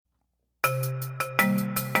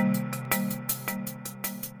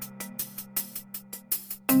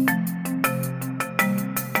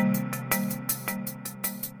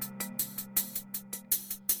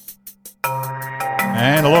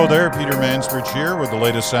And hello there, Peter Mansbridge here with the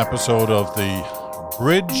latest episode of the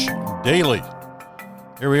Bridge Daily.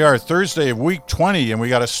 Here we are, Thursday of week 20, and we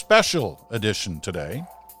got a special edition today.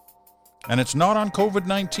 And it's not on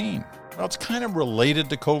COVID-19. Well, it's kind of related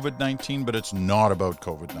to COVID-19, but it's not about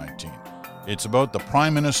COVID-19. It's about the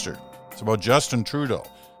Prime Minister. It's about Justin Trudeau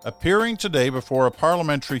appearing today before a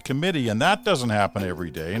parliamentary committee, and that doesn't happen every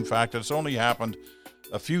day. In fact, it's only happened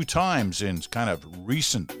a few times in kind of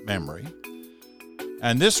recent memory.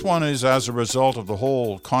 And this one is as a result of the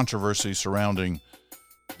whole controversy surrounding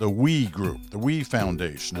the WE Group, the WE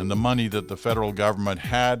Foundation, and the money that the federal government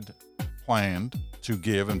had planned to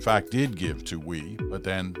give, in fact did give to WE, but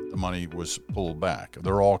then the money was pulled back.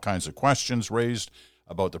 There are all kinds of questions raised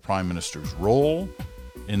about the Prime Minister's role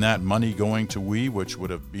in that money going to WE, which would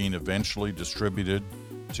have been eventually distributed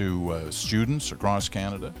to students across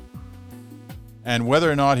Canada. And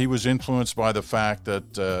whether or not he was influenced by the fact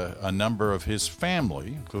that a number of his family,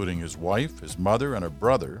 including his wife, his mother, and a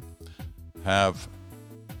brother, have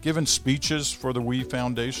given speeches for the WE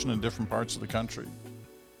Foundation in different parts of the country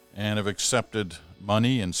and have accepted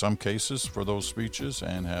money in some cases for those speeches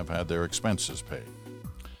and have had their expenses paid.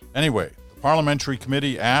 Anyway, the parliamentary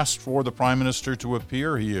committee asked for the Prime Minister to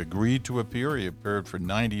appear. He agreed to appear. He appeared for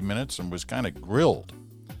 90 minutes and was kind of grilled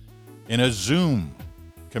in a Zoom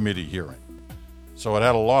committee hearing. So it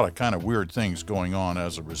had a lot of kind of weird things going on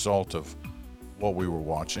as a result of what we were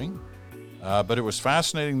watching. But it was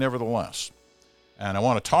fascinating nevertheless. And I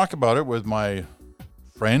want to talk about it with my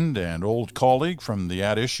friend and old colleague from the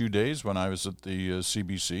At Issue days when I was at the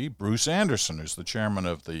CBC, Bruce Anderson, who's the chairman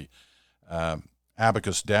of the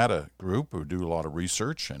Abacus Data Group, who do a lot of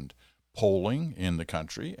research and polling in the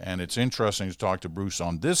country. And it's interesting to talk to Bruce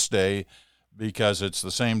on this day because it's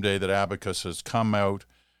the same day that Abacus has come out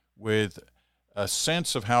with a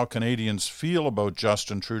sense of how Canadians feel about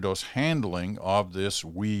Justin Trudeau's handling of this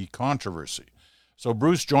WE controversy. So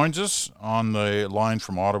Bruce joins us on the line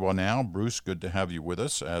from Ottawa now. Bruce, good to have you with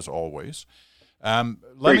us, as always.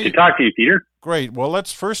 Great to talk to you, Peter. Great. Well,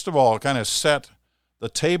 let's first of all kind of set the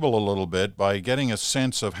table a little bit by getting a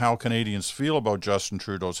sense of how Canadians feel about Justin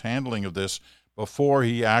Trudeau's handling of this before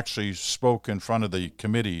he actually spoke in front of the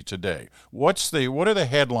committee today. What are the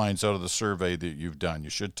headlines out of the survey that you've done? You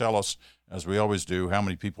should tell us, as we always do, how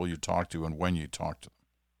many people you talked to and when you talked to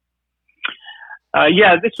them.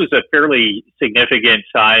 This was a fairly significant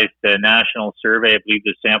sized national survey. I believe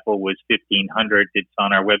the sample was 1,500. It's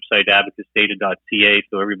on our website, abacusdata.ca,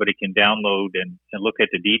 so everybody can download and look at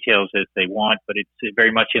the details as they want, but it's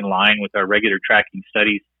very much in line with our regular tracking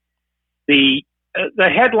studies. The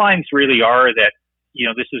headlines really are that,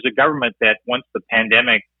 this is a government that once the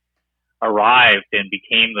pandemic arrived and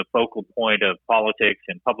became the focal point of politics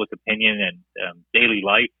and public opinion and daily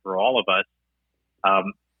life for all of us,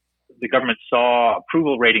 the government saw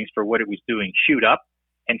approval ratings for what it was doing shoot up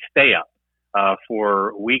and stay up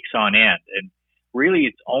for weeks on end. And really,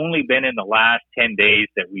 it's only been in the last 10 days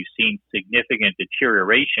that we've seen significant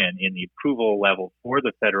deterioration in the approval level for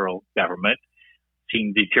the federal government,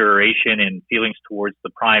 seen deterioration in feelings towards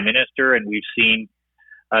the Prime Minister, and we've seen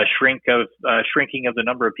a shrinking of the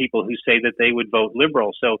number of people who say that they would vote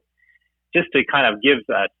Liberal. So just to kind of give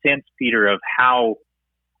a sense, Peter, of how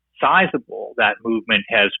sizable that movement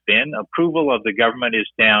has been, approval of the government is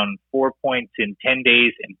down 4 points in 10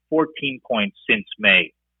 days and 14 points since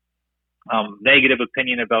May. Negative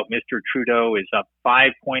opinion about Mr. Trudeau is up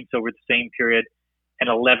 5 points over the same period and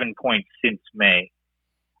 11 points since May.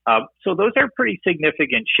 So those are pretty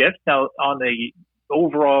significant shifts. Now, on the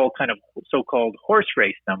overall kind of so-called horse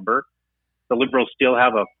race number, the Liberals still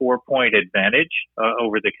have a 4-point advantage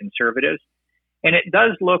over the Conservatives. And it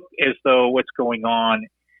does look as though what's going on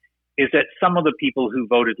is that some of the people who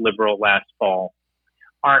voted Liberal last fall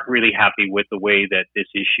aren't really happy with the way that this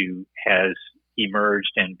issue has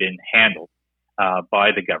emerged and been handled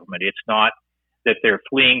by the government. It's not that they're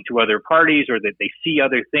fleeing to other parties or that they see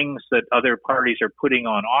other things that other parties are putting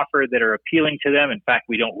on offer that are appealing to them. In fact,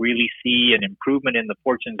 we don't really see an improvement in the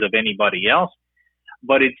fortunes of anybody else.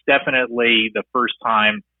 But it's definitely the first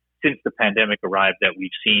time since the pandemic arrived that we've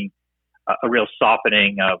seen a real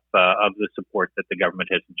softening of the support that the government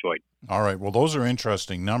has enjoyed. All right. Well, those are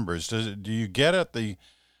interesting numbers. Do you get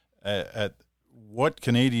at what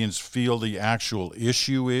Canadians feel the actual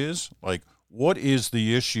issue is? Like, what is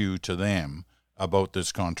the issue to them about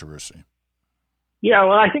this controversy? Yeah,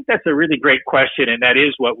 well, I think that's a really great question, and that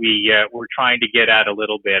is what we're trying to get at a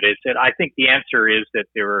little bit, is that I think the answer is that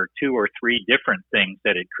there are 2 or 3 different things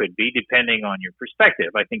that it could be, depending on your perspective.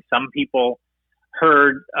 I think some people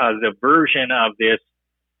heard the version of this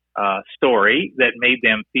story that made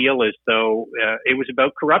them feel as though it was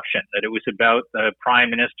about corruption, that it was about the prime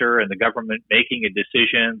minister and the government making a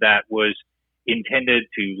decision that was intended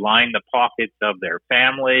to line the pockets of their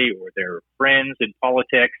family or their friends in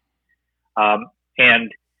politics.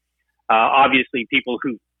 And obviously, people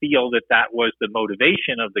who feel that that was the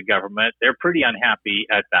motivation of the government, they're pretty unhappy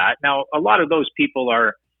at that. Now, a lot of those people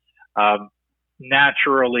are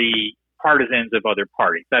naturally partisans of other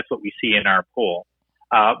parties. That's what we see in our poll.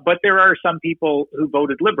 But there are some people who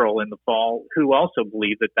voted Liberal in the fall who also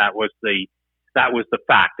believe that that was the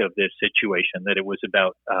fact of this situation, that it was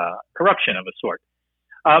about corruption of a sort.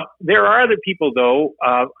 There are other people, though,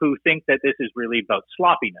 who think that this is really about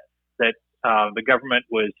sloppiness, that the government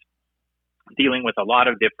was dealing with a lot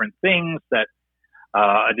of different things, that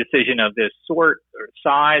a decision of this sort or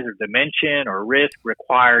size or dimension or risk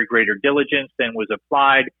required greater diligence than was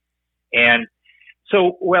applied. And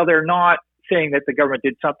so while they're not saying that the government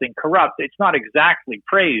did something corrupt, it's not exactly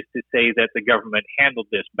praise to say that the government handled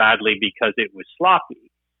this badly because it was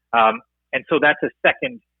sloppy. And so that's a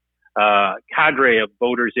second cadre of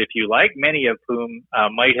voters, if you like, many of whom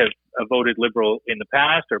might have voted Liberal in the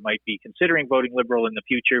past or might be considering voting Liberal in the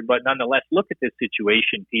future, but nonetheless look at this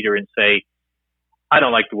situation, Peter, and say, I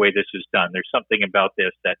don't like the way this is done. There's something about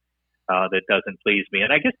this that doesn't please me.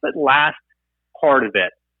 And I guess the last part of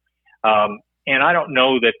it, and I don't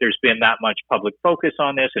know that there's been that much public focus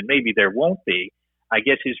on this, and maybe there won't be, I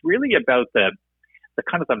guess is really about the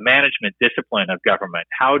kind of the management discipline of government.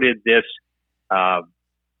 How did this happen?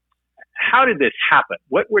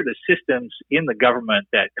 What were the systems in the government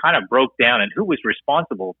that kind of broke down, and who was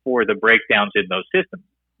responsible for the breakdowns in those systems?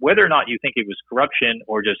 Whether or not you think it was corruption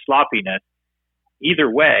or just sloppiness, either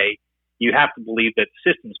way, you have to believe that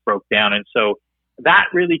systems broke down. And so that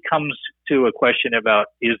really comes to a question about,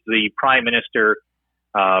 is the prime minister,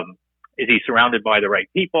 is he surrounded by the right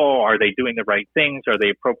people? Are they doing the right things? Are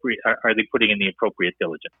they appropriate? Are they putting in the appropriate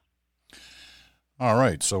diligence? All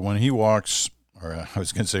right. So when he walks, or I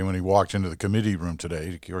was going to say when he walked into the committee room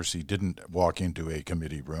today, of course he didn't walk into a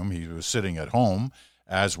committee room. He was sitting at home,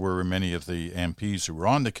 as were many of the MPs who were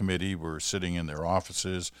on the committee, were sitting in their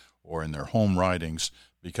offices or in their home ridings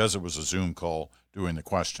because it was a Zoom call doing the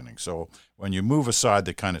questioning. So when you move aside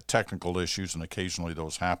the kind of technical issues, and occasionally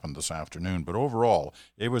those happened this afternoon, but overall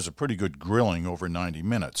it was a pretty good grilling over 90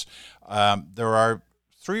 minutes. There are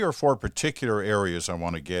 3 or 4 particular areas I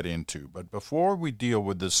want to get into, but before we deal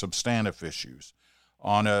with the substantive issues,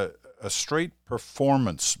 on a straight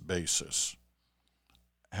performance basis,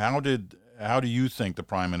 how do you think the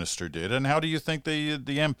Prime Minister did, and how do you think the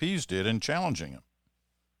MPs did in challenging him?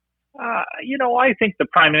 I think the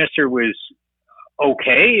Prime Minister was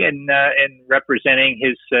okay in representing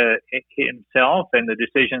himself and the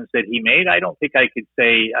decisions that he made. I don't think I could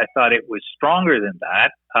say I thought it was stronger than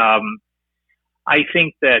that. I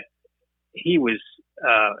think that he was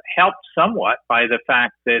helped somewhat by the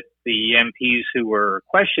fact that the MPs who were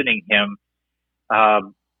questioning him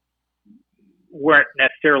weren't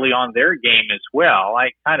necessarily on their game as well.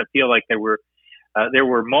 I kind of feel like there were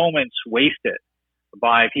moments wasted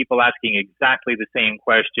by people asking exactly the same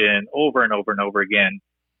question over and over and over again,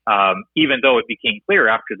 even though it became clear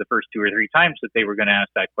after the first 2 or 3 times that they were going to ask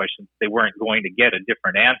that question, they weren't going to get a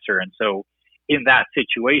different answer. And so in that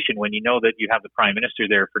situation, when you know that you have the Prime Minister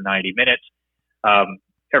there for 90 minutes,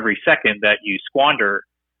 every second that you squander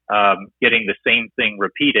getting the same thing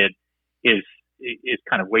repeated is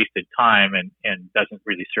kind of wasted time and doesn't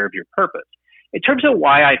really serve your purpose. In terms of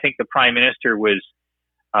why I think the Prime Minister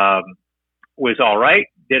was all right,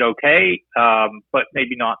 did okay, but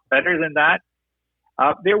maybe not better than that.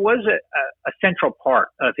 There was a central part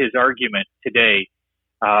of his argument today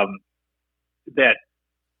that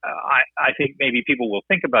I think maybe people will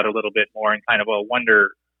think about a little bit more and kind of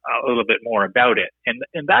wonder a little bit more about it. And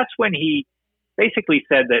that's when he basically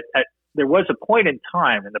said that there was a point in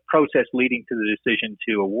time in the process leading to the decision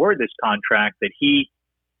to award this contract that he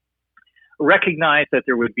recognized that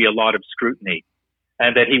there would be a lot of scrutiny,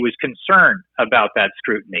 and that he was concerned about that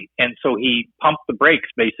scrutiny. And so he pumped the brakes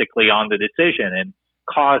basically on the decision and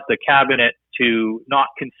caused the cabinet to not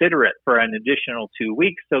consider it for an additional 2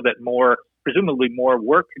 weeks so that presumably more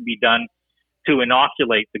work could be done to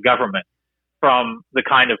inoculate the government from the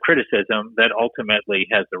kind of criticism that ultimately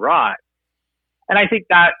has arrived. And I think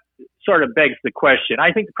that sort of begs the question.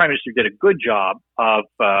 I think the Prime Minister did a good job of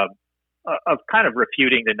kind of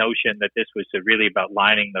refuting the notion that this was really about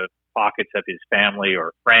lining the pockets of his family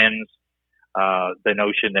or friends, the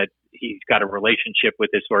notion that he's got a relationship with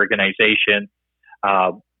this organization.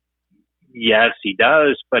 Yes, he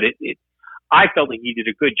does, but I felt like he did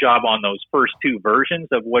a good job on those first two versions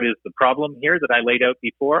of what is the problem here that I laid out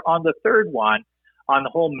before. On the third one, on the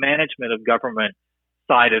whole management of government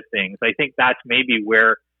side of things, I think that's maybe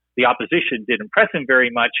where the opposition didn't press him very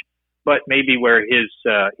much, but maybe where his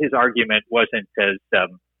argument wasn't as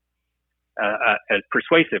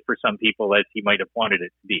persuasive for some people as he might have wanted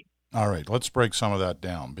it to be. All right, let's break some of that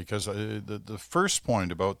down, because the first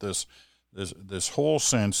point about this whole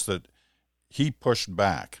sense that he pushed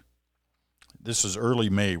back. This is early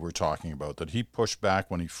May we're talking about, that he pushed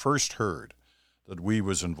back when he first heard that we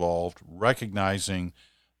was involved, recognizing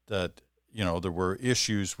that, you know, there were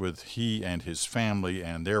issues with he and his family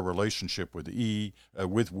and their relationship with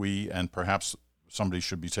we, and perhaps somebody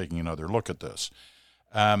should be taking another look at this.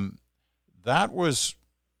 That was,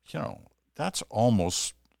 you know, that's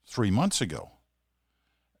almost 3 months ago.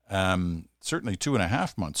 Certainly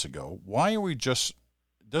 2.5 months ago. Why are we just...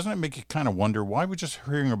 Doesn't it make you kind of wonder why we're just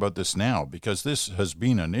hearing about this now? Because this has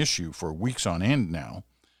been an issue for weeks on end now,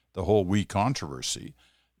 the whole we controversy.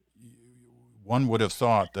 One would have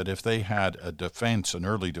thought that if they had a defense, an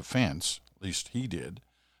early defense, at least he did,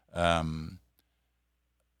 that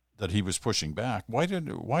he was pushing back. Why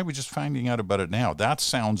are we just finding out about it now? That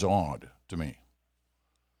sounds odd to me.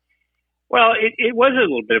 Well, it was a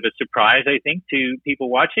little bit of a surprise, I think, to people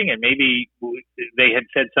watching, and maybe they had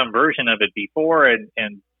said some version of it before,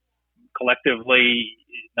 and collectively,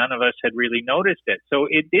 none of us had really noticed it. So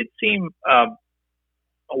it did seem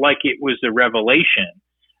like it was a revelation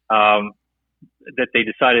that they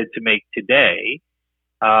decided to make today.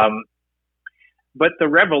 But the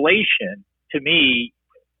revelation, to me,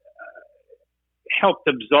 helped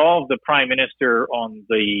absolve the Prime Minister on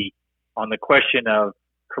the question of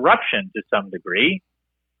corruption to some degree,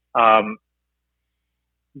 but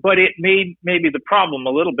it made maybe the problem a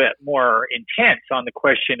little bit more intense on the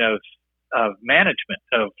question of management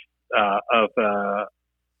of a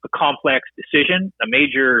complex decision, a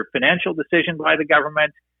major financial decision by the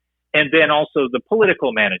government, and then also the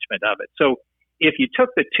political management of it. So if you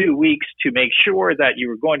took the 2 weeks to make sure that you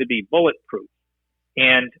were going to be bulletproof,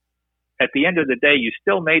 and at the end of the day, you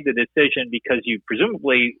still made the decision because you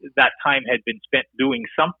presumably that time had been spent doing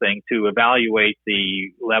something to evaluate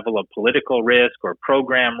the level of political risk or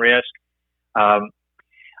program risk.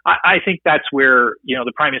 I think that's where, you know,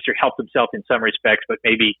 the Prime Minister helped himself in some respects, but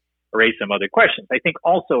maybe raised some other questions. I think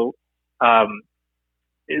also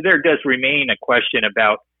there does remain a question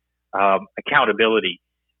about accountability.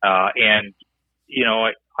 And, you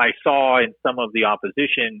know, I saw in some of the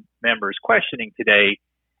opposition members questioning today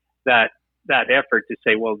that effort to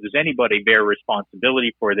say, well, does anybody bear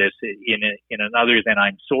responsibility for this in an other than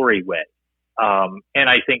I'm sorry way? And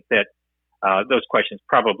I think that those questions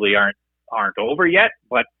probably aren't over yet,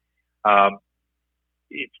 but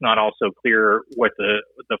it's not also clear what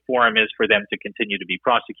the forum is for them to continue to be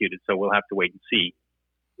prosecuted. So we'll have to wait and see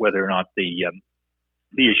whether or not the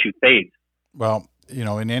issue fades. Well, you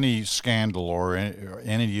know, in any scandal or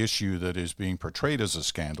any issue that is being portrayed as a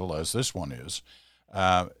scandal, as this one is,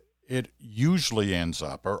 it usually ends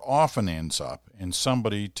up, or often ends up, in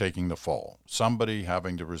somebody taking the fall, somebody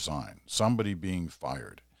having to resign, somebody being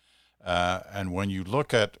fired. And when you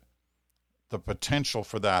look at the potential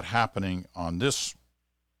for that happening on this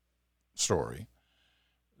story,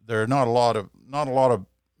 there are not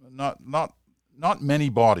many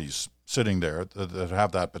bodies sitting there that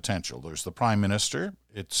have that potential. There's the Prime Minister.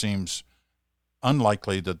 It seems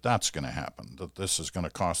unlikely that that's going to happen, that this is going to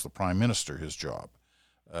cost the Prime Minister his job.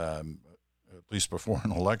 At least before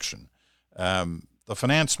an election. The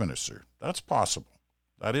finance minister, that's possible.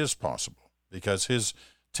 That is possible, because his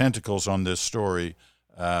tentacles on this story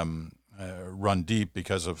run deep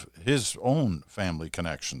because of his own family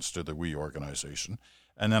connections to the We organization.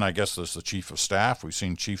 And then I guess there's the chief of staff. We've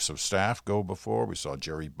seen chiefs of staff go before. We saw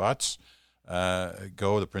Jerry Butts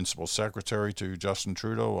go, the principal secretary to Justin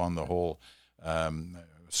Trudeau, on the whole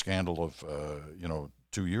scandal of,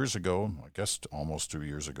 2 years ago, I guess almost 2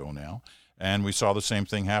 years ago now. And we saw the same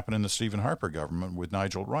thing happen in the Stephen Harper government with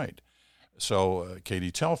Nigel Wright. So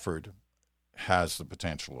Katie Telford has the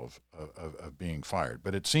potential of being fired.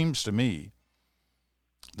 But it seems to me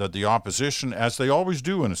that the opposition, as they always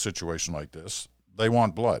do in a situation like this, they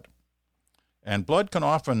want blood. And blood can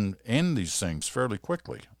often end these things fairly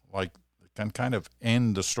quickly, like it can kind of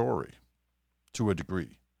end the story to a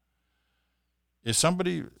degree. Is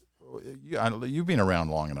somebody... You've been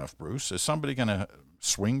around long enough, Bruce. Is somebody going to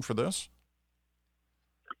swing for this?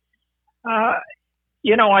 I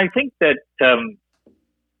think that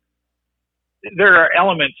there are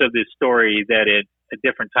elements of this story that at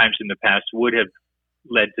different times in the past would have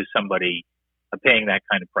led to somebody paying that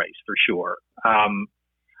kind of price, for sure.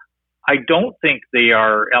 I don't think they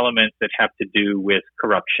are elements that have to do with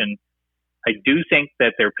corruption. I do think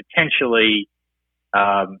that they're potentially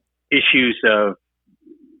issues of,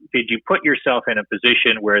 did you put yourself in a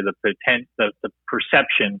position where the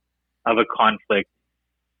perception of a conflict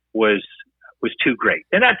was too great?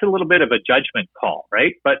 And that's a little bit of a judgment call,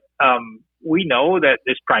 right? But we know that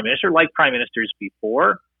this prime minister, like prime ministers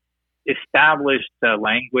before, established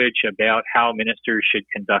language about how ministers should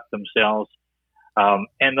conduct themselves.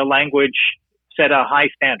 And the language set a high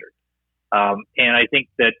standard. And I think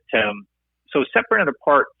that, so separate and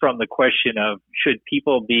apart from the question of should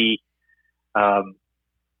people be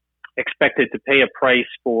expected to pay a price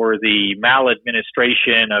for the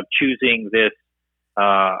maladministration of choosing this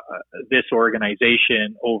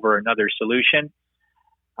organization over another solution,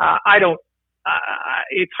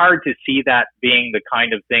 it's hard to see that being the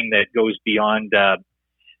kind of thing that goes beyond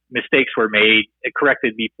mistakes were made,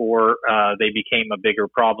 corrected before they became a bigger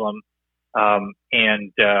problem,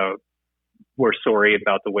 and we're sorry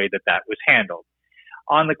about the way that was handled.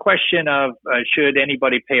 On the question of should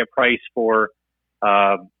anybody pay a price for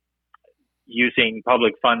using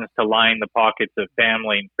public funds to line the pockets of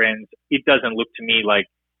family and friends, it doesn't look to me like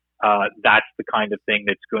that's the kind of thing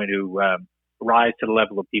that's going to rise to the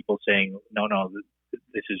level of people saying, no,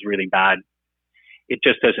 this is really bad. It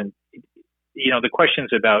just doesn't, the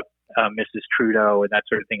questions about Mrs. Trudeau and that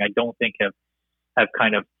sort of thing, I don't think have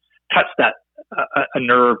kind of touched that a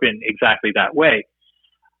nerve in exactly that way.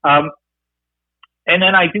 And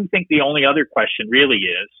then I do think the only other question really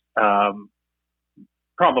is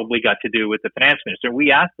probably got to do with the finance minister.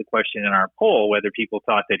 We asked the question in our poll whether people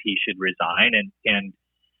thought that he should resign, and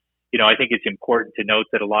I think it's important to note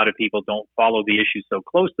that a lot of people don't follow the issue so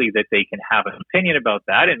closely that they can have an opinion about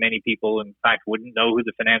that, and many people, in fact, wouldn't know who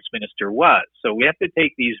the finance minister was. So we have to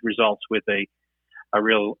take these results with a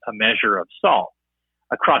measure of salt.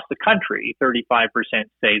 Across the country, 35%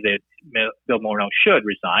 say that Bill Morneau should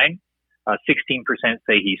resign, 16%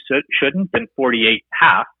 say he shouldn't, and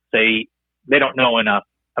 48.5% say they don't know enough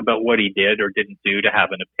about what he did or didn't do to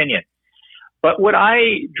have an opinion. But what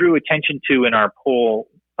I drew attention to in our poll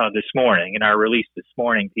this morning, in our release this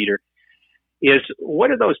morning, Peter, is what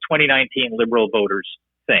do those 2019 Liberal voters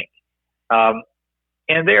think?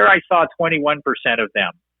 And there I saw 21% of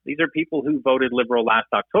them. These are people who voted Liberal last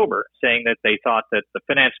October, saying that they thought that the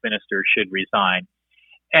finance minister should resign.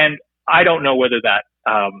 And I don't know whether that,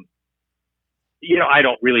 I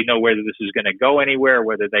don't really know whether this is going to go anywhere,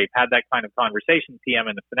 whether they've had that kind of conversation, PM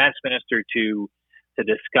and the finance minister, to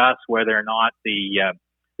discuss whether or not the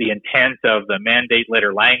intent of the mandate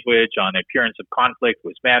letter language on appearance of conflict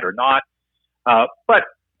was met or not. But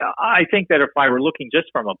I think that if I were looking just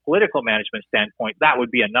from a political management standpoint, that would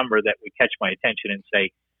be a number that would catch my attention and say,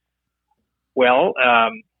 well,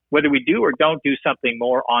 whether we do or don't do something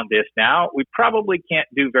more on this now, we probably can't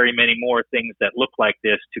do very many more things that look like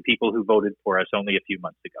this to people who voted for us only a few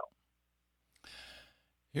months ago.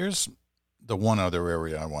 Here's the one other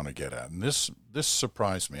area I want to get at, and this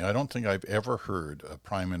surprised me. I don't think I've ever heard a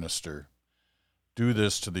prime minister do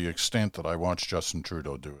this to the extent that I watched Justin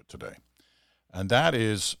Trudeau do it today. And that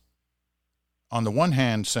is, on the one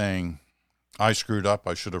hand, saying, I screwed up,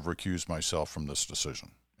 I should have recused myself from this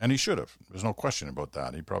decision. And he should have. There's no question about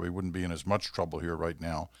that. He probably wouldn't be in as much trouble here right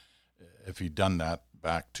now if he'd done that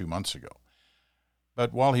back 2 months ago.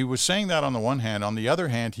 But while he was saying that on the one hand, on the other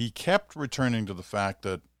hand, he kept returning to the fact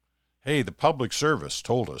that, hey, the public service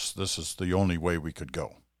told us this is the only way we could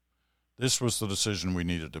go. This was the decision we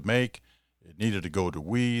needed to make. It needed to go to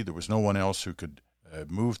we. There was no one else who could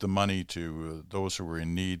move the money to those who were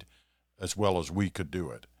in need as well as we could do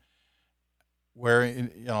it. Where,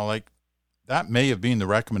 that may have been the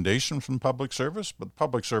recommendation from public service, but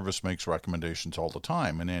public service makes recommendations all the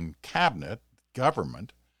time. And then cabinet,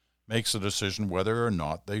 government, makes a decision whether or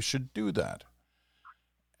not they should do that.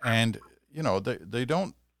 And, they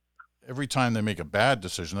don't, every time they make a bad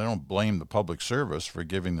decision, they don't blame the public service for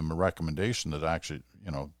giving them a recommendation that actually,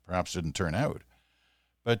 perhaps didn't turn out.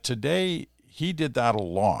 But today, he did that a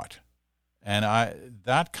lot. And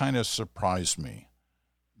that kind of surprised me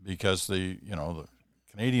because the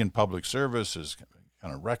Canadian public service is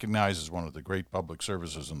kind of recognized as one of the great public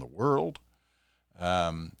services in the world.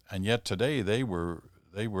 And yet today they were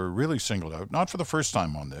really singled out, not for the first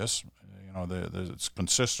time on this. It's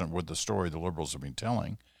consistent with the story the Liberals have been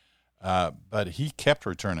telling. But he kept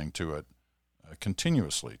returning to it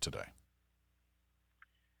continuously today.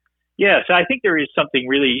 Yes, I think there is something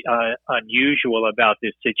really unusual about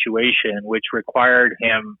this situation, which required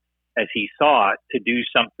him, as he saw it, to do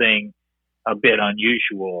something a bit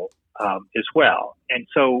unusual as well. And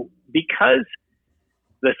so because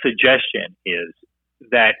the suggestion is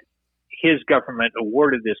that his government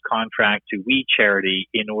awarded this contract to We Charity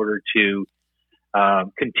in order to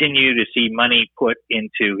continue to see money put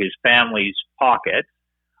into his family's pocket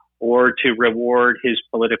or to reward his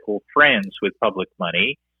political friends with public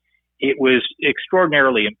money. It was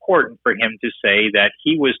extraordinarily important for him to say that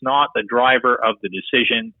he was not the driver of the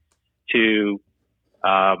decision to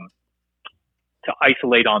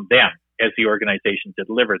isolate on them as the organization to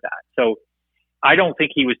deliver that. So I don't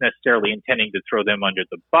think he was necessarily intending to throw them under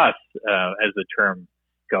the bus, as the term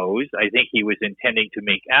goes. I think he was intending to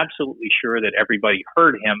make absolutely sure that everybody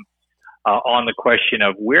heard him on the question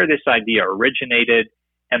of where this idea originated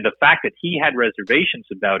and the fact that he had reservations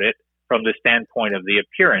about it from the standpoint of the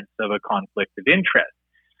appearance of a conflict of interest.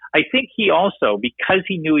 I think he also, because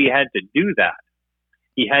he knew he had to do that,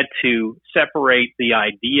 he had to separate the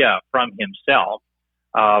idea from himself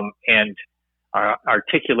and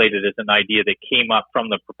articulate it as an idea that came up from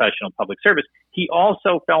the professional public service. He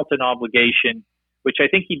also felt an obligation, which I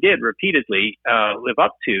think he did repeatedly live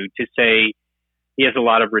up to say he has a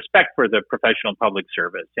lot of respect for the professional public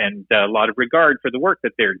service and a lot of regard for the work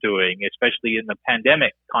that they're doing, especially in the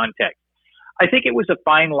pandemic context. I think it was a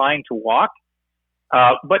fine line to walk,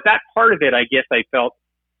 but that part of it, I guess I felt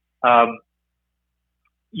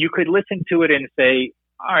you could listen to it and say,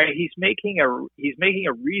 all right, he's making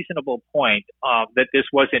a reasonable point that this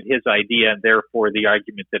wasn't his idea, and therefore the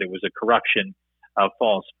argument that it was a corruption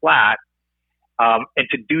falls flat. And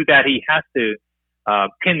to do that, he has to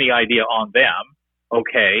pin the idea on them.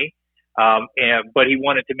 Okay, but he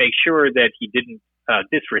wanted to make sure that he didn't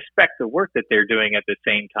disrespect the work that they're doing at the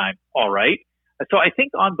same time. All right. So I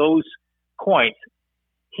think on those points,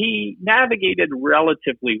 he navigated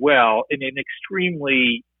relatively well in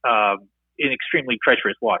extremely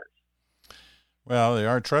treacherous waters. Well, they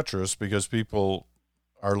are treacherous because people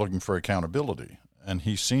are looking for accountability, and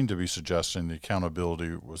he seemed to be suggesting the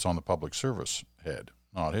accountability was on the public service head,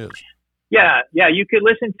 not his. Yeah, you could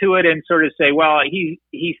listen to it and sort of say, well,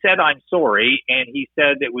 he said, I'm sorry, and he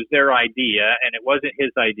said it was their idea, and it wasn't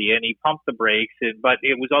his idea, and he pumped the brakes, but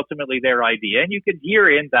it was ultimately their idea. And you could hear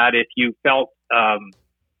in that if you felt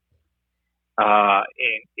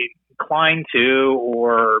inclined to,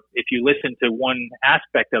 or if you listen to one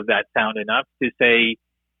aspect of that sound enough to say,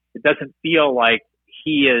 it doesn't feel like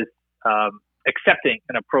he is accepting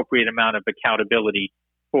an appropriate amount of accountability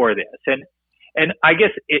for this. And I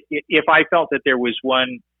guess if I felt that there was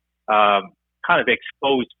one kind of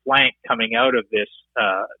exposed flank coming out of this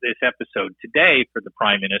episode today for the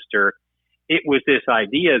Prime Minister, it was this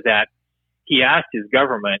idea that he asked his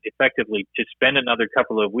government effectively to spend another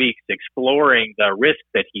couple of weeks exploring the risk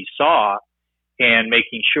that he saw and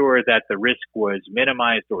making sure that the risk was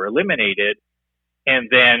minimized or eliminated. And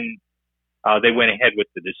then they went ahead with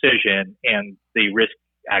the decision, and the risk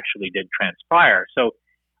actually did transpire. So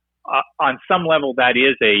on some level, that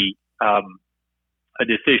is a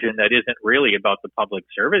decision that isn't really about the public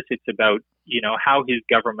service. It's about, how his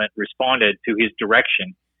government responded to his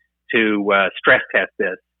direction to stress test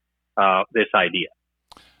this idea.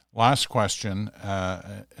 Last question,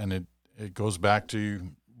 and it goes back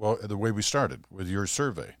to the way we started with your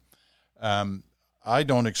survey. I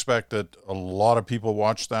don't expect that a lot of people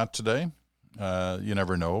watched that today. You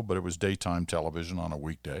never know, but it was daytime television on a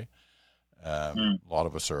weekday. A lot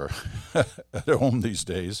of us are at home these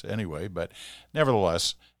days anyway, but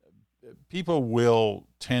nevertheless, people will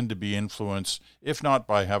tend to be influenced, if not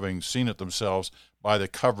by having seen it themselves, by the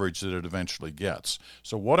coverage that it eventually gets.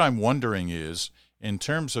 So what I'm wondering is, in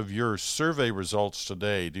terms of your survey results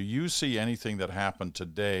today, do you see anything that happened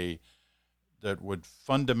today that would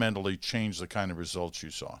fundamentally change the kind of results you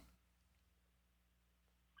saw?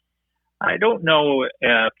 I don't know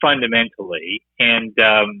fundamentally, and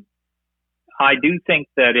I do think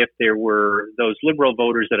that if there were those Liberal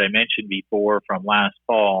voters that I mentioned before from last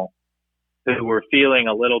fall who were feeling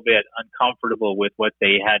a little bit uncomfortable with what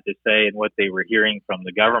they had to say and what they were hearing from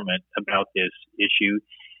the government about this issue,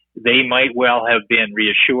 they might well have been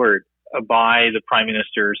reassured by the Prime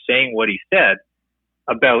Minister saying what he said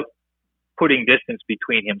about putting distance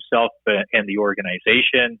between himself and the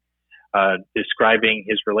organization, describing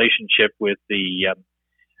his relationship with the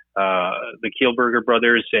Kielburger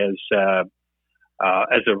brothers as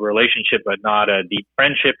a relationship, but not a deep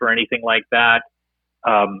friendship or anything like that.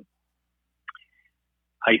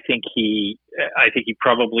 I think he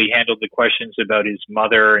probably handled the questions about his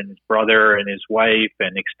mother and his brother and his wife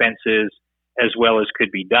and expenses as well as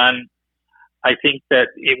could be done. I think that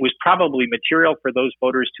it was probably material for those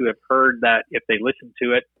voters to have heard that if they listen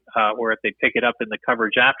to it or if they pick it up in the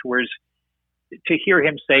coverage afterwards, to hear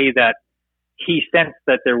him say that he sensed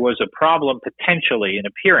that there was a problem, potentially in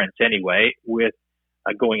appearance anyway, with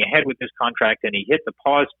going ahead with this contract, and he hit the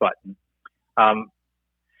pause button.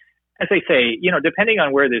 As I say, depending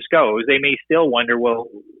on where this goes, they may still wonder, well,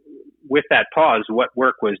 with that pause, what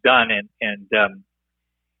work was done, and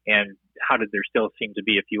how did there still seem to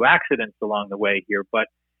be a few accidents along the way here? But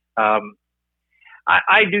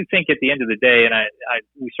I do think at the end of the day, and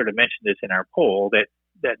we sort of mentioned this in our poll,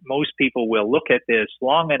 that most people will look at this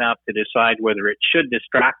long enough to decide whether it should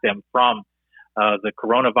distract them from the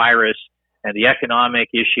coronavirus and the economic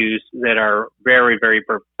issues that are very, very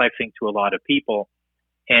perplexing to a lot of people,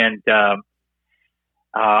 and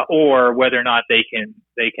or whether or not they can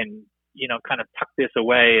kind of tuck this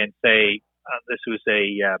away and say this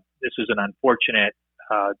was an unfortunate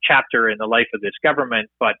chapter in the life of this government,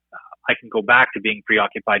 but I can go back to being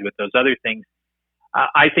preoccupied with those other things.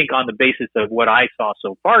 I think on the basis of what I saw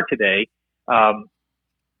so far today,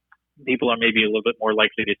 people are maybe a little bit more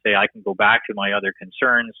likely to say I can go back to my other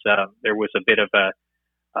concerns. There was a bit of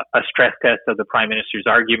a stress test of the Prime Minister's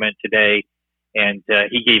argument today, and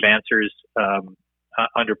he gave answers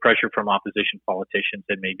under pressure from opposition politicians,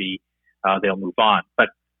 and maybe they'll move on. But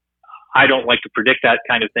I don't like to predict that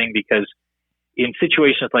kind of thing, because in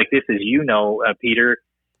situations like this, as you know, Peter,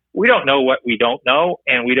 we don't know what we don't know,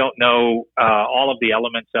 and we don't know all of the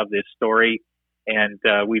elements of this story. And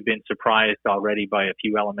we've been surprised already by a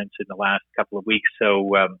few elements in the last couple of weeks.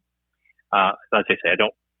 So, as I say, I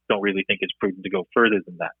don't really think it's prudent to go further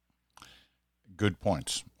than that. Good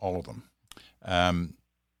points, all of them.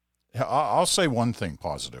 I'll say one thing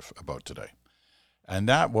positive about today, and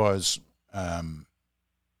that was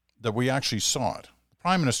that we actually saw it. The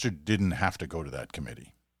Prime Minister didn't have to go to that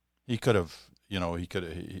committee. He could have, he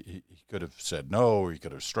could have said no. He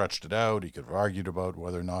could have stretched it out. He could have argued about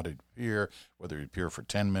whether or not he'd appear, whether he'd appear for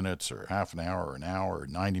 10 minutes or half an hour or an hour or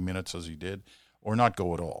 90 minutes as he did, or not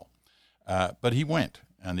go at all. But he went,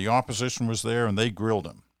 and the opposition was there, and they grilled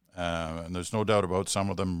him. And there's no doubt about some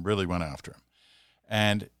of them really went after him.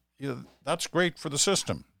 And that's great for the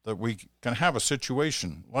system, that we can have a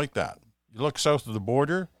situation like that. You look south of the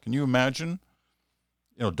border, can you imagine,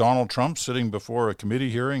 Donald Trump sitting before a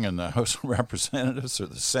committee hearing in the House of Representatives or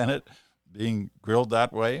the Senate being grilled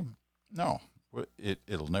that way? No,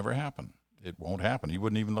 it'll never happen. It won't happen. He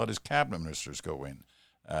wouldn't even let his cabinet ministers go in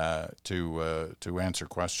to answer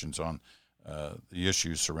questions on the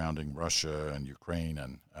issues surrounding Russia and Ukraine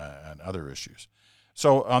and other issues.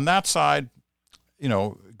 So on that side,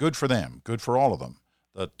 good for them, good for all of them,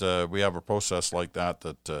 that we have a process like that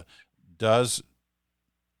does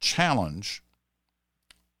challenge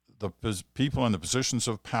the people in the positions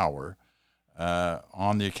of power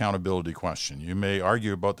on the accountability question. You may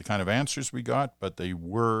argue about the kind of answers we got, but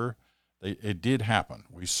it did happen.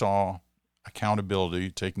 We saw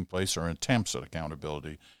accountability taking place, or attempts at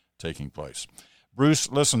accountability taking place.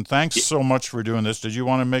 Bruce, listen, thanks so much for doing this. Did you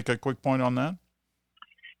want to make a quick point on that?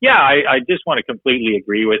 Yeah, I just want to completely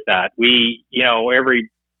agree with that. We,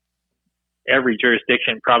 every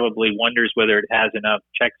jurisdiction probably wonders whether it has enough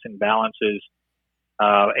checks and balances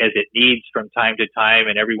as it needs from time to time.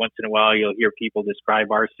 And every once in a while, you'll hear people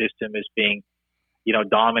describe our system as being,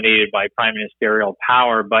 dominated by prime ministerial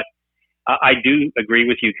power. But I do agree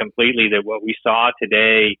with you completely that what we saw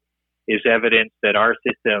today is evidence that our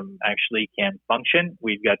system actually can function.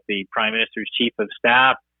 We've got the Prime Minister's Chief of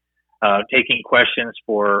Staff taking questions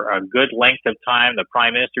for a good length of time, the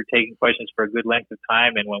Prime Minister taking questions for a good length of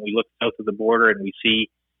time. And when we look south of the border and we see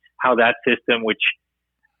how that system, which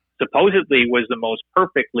supposedly was the most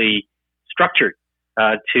perfectly structured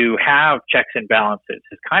to have checks and balances,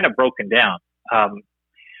 has kind of broken down.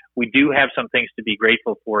 We do have some things to be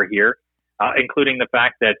grateful for here, including the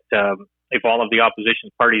fact that if all of the opposition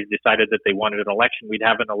parties decided that they wanted an election, we'd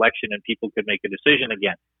have an election and people could make a decision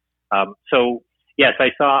again. So, yes,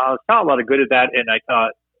 I saw a lot of good of that. And I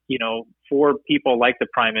thought, for people like the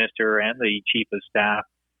Prime Minister and the Chief of Staff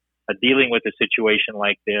dealing with a situation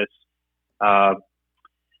like this,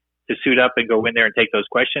 to suit up and go in there and take those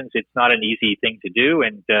questions, it's not an easy thing to do.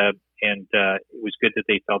 And it was good that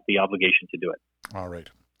they felt the obligation to do it. All right.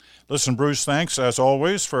 Listen, Bruce, thanks, as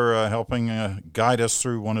always, for helping guide us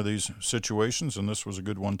through one of these situations, and this was a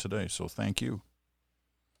good one today, so thank you.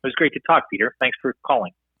 It was great to talk, Peter. Thanks for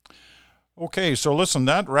calling. Okay, so listen,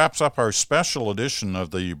 that wraps up our special edition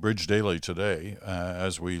of the Bridge Daily today,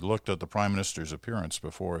 as we looked at the Prime Minister's appearance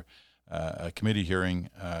before a committee hearing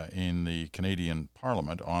in the Canadian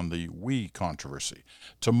Parliament on the WE controversy.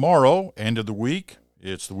 Tomorrow, end of the week,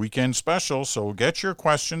 it's the weekend special, so get your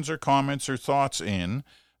questions or comments or thoughts in.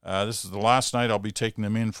 This is the last night I'll be taking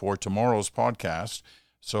them in for tomorrow's podcast.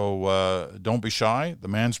 So don't be shy. The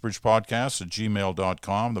Mansbridge Podcast at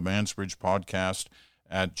gmail.com, the Mansbridge Podcast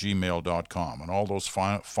 @gmail.com. And all those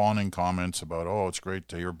fawning comments about, oh, it's great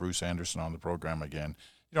to hear Bruce Anderson on the program again,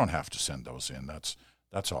 you don't have to send those in. That's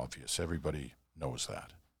obvious. Everybody knows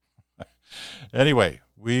that. Anyway,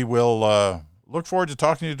 we will look forward to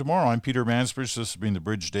talking to you tomorrow. I'm Peter Mansbridge. This has been the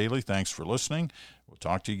Bridge Daily. Thanks for listening. We'll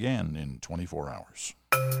talk to you again in 24 hours.